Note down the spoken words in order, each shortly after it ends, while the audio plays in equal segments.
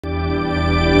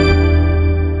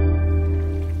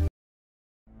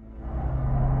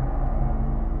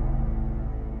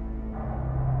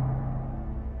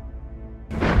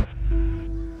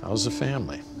How's the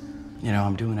family? You know,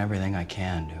 I'm doing everything I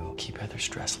can to keep Heather's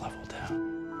stress level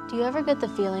down. Do you ever get the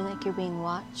feeling like you're being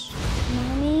watched?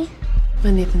 Mommy?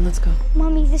 Come on, Nathan, let's go.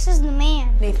 Mommy, this is the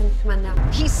man. Nathan, come on now.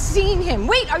 He's seen him.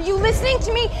 Wait, are you listening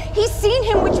to me? He's seen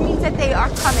him, which means that they are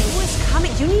coming. Who is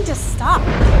coming? You need to stop.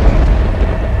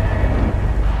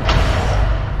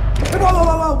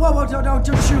 Whoa, don't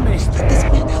shoot me. Let this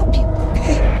man help you,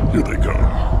 okay? Here they come.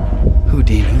 Who,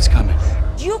 Dean? Who's coming?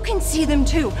 You can see them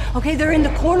too, okay? They're in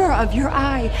the corner of your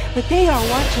eye, but they are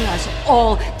watching us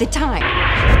all the time.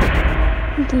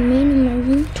 The man in my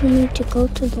room told me to go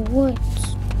to the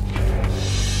woods.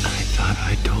 I thought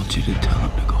I told you to tell him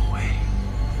to go away.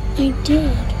 I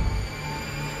did.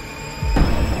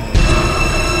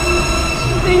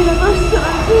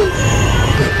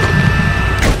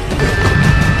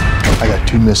 I got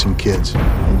 2 missing kids,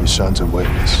 and your son's a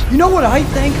witness. You know what I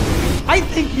think? I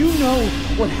think you know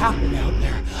what happened out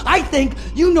there. I think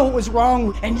you know what was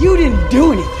wrong, and you didn't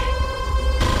do anything.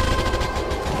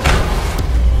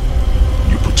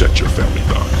 You protect your family,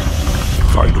 Doc.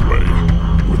 Find a way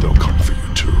where they'll come for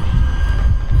you, too.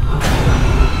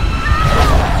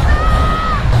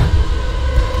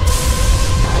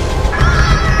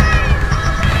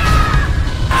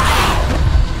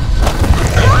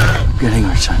 Getting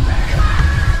our son back.